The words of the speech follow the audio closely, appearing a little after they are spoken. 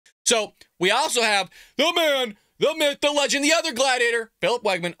So we also have the man, the myth, the legend, the other gladiator, Philip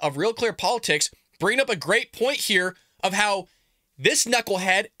Wegmann of Real Clear Politics, bringing up a great point here of how this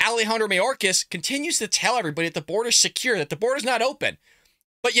knucklehead, Alejandro Mayorkas, continues to tell everybody that the border's secure, that the border's not open.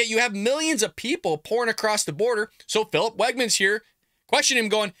 But yet you have millions of people pouring across the border. So Philip Wegmann's here, questioning him,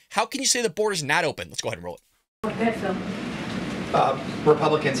 going, how can you say the border's not open? Let's go ahead and roll it. Okay, Phil.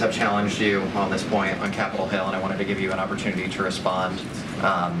 Republicans have challenged you on this point on Capitol Hill, and I wanted to give you an opportunity to respond.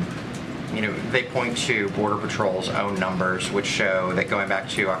 They point to Border Patrol's own numbers, which show that going back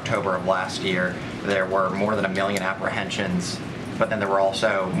to October of last year, there were more than 1 million apprehensions, but then there were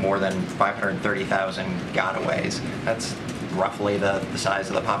also more than 530,000 gotaways. That's roughly the size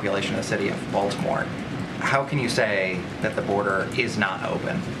of the population of the city of Baltimore. How can you say that the border is not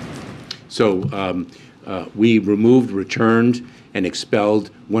open? So we removed, returned, and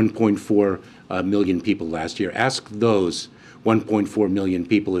expelled 1.4 million people last year. Ask those 1.4 million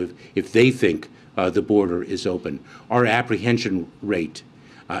people if they think the border is open. Our apprehension rate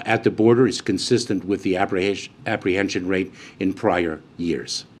at the border is consistent with the apprehension rate in prior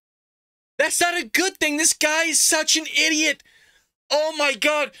years. That's not a good thing. This guy is such an idiot. Oh my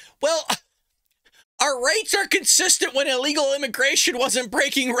God. Well, our rates are consistent when illegal immigration wasn't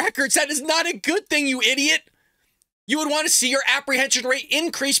breaking records. That is not a good thing, you idiot. You would want to see your apprehension rate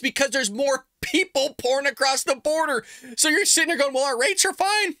increase because there's more people pouring across the border. So you're sitting there going, well, our rates are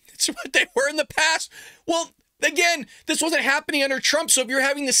fine. It's what they were in the past. Well, again, this wasn't happening under Trump. So if you're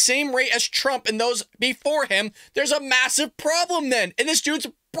having the same rate as Trump and those before him, there's a massive problem then. And this dude's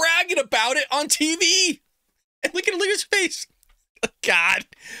bragging about it on TV. And look at his face. God,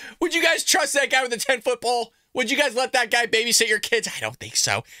 would you guys trust that guy with a 10-foot pole? Would you guys let that guy babysit your kids? I don't think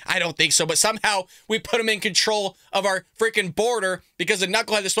so. I don't think so. But somehow we put him in control of our freaking border because the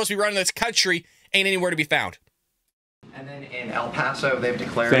knucklehead that's supposed to be running this country ain't anywhere to be found. And then in El Paso, they've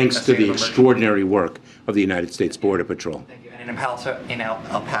declared... Thanks to the extraordinary work of the United States Border Patrol. Thank you. And in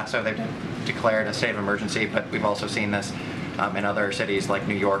El Paso, they've declared a state of emergency, but we've also seen this in other cities like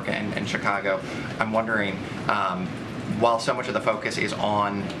New York and Chicago. I'm wondering, while so much of the focus is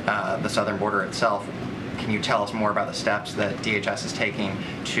on the southern border itself, can you tell us more about the steps that DHS is taking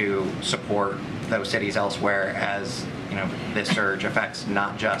to support those cities elsewhere as this surge affects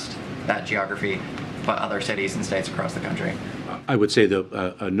not just that geography, but other cities and states across the country? I would say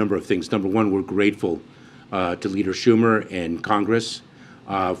a number of things. Number one, we're grateful to Leader Schumer and Congress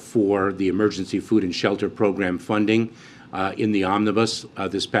for the Emergency Food and Shelter Program funding in the omnibus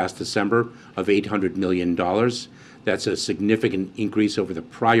this past December of $800 million. That's a significant increase over the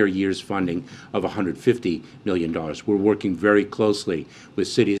prior year's funding of $150 million. We're working very closely with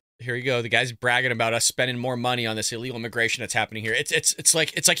cities. Here you go. The guy's bragging about us spending more money on this illegal immigration that's happening here. It's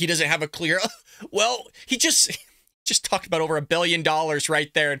like he doesn't have a clear. Well, he just talked about over $1 billion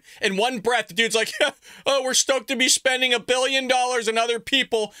right there. And in one breath, the dude's like, oh, we're stoked to be spending $1 billion on other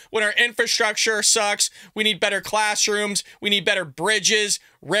people when our infrastructure sucks. We need better classrooms. We need better bridges,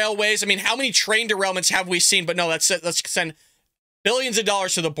 railways. I mean, how many train derailments have we seen? But no, let's send billions of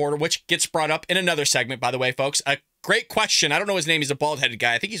dollars to the border, which gets brought up in another segment, by the way, folks. A great question. I don't know his name. He's a bald-headed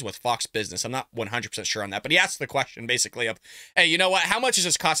guy. I think he's with Fox Business. I'm not 100% sure on that. But he asked the question, basically, of, hey, you know what? How much is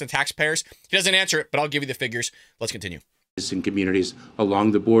this costing taxpayers? He doesn't answer it, but I'll give you the figures. Let's continue. In communities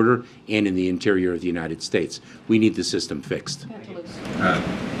along the border and in the interior of the United States. We need the system fixed. Thank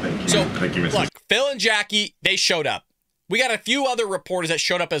you. So, Thank you, Mr. look, Phil and Jackie, they showed up. We got a few other reporters that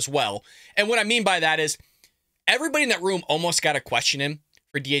showed up as well. And what I mean by that is everybody in that room almost got to question him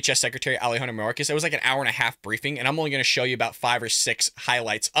for DHS Secretary Alejandro Mayorkas. It was like an hour-and-a-half briefing, and I'm only going to show you about 5 or 6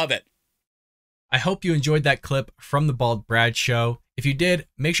 highlights of it. I hope you enjoyed that clip from the Bald Brad Show. If you did,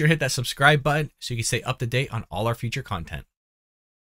 make sure to hit that subscribe button so you can stay up to date on all our future content.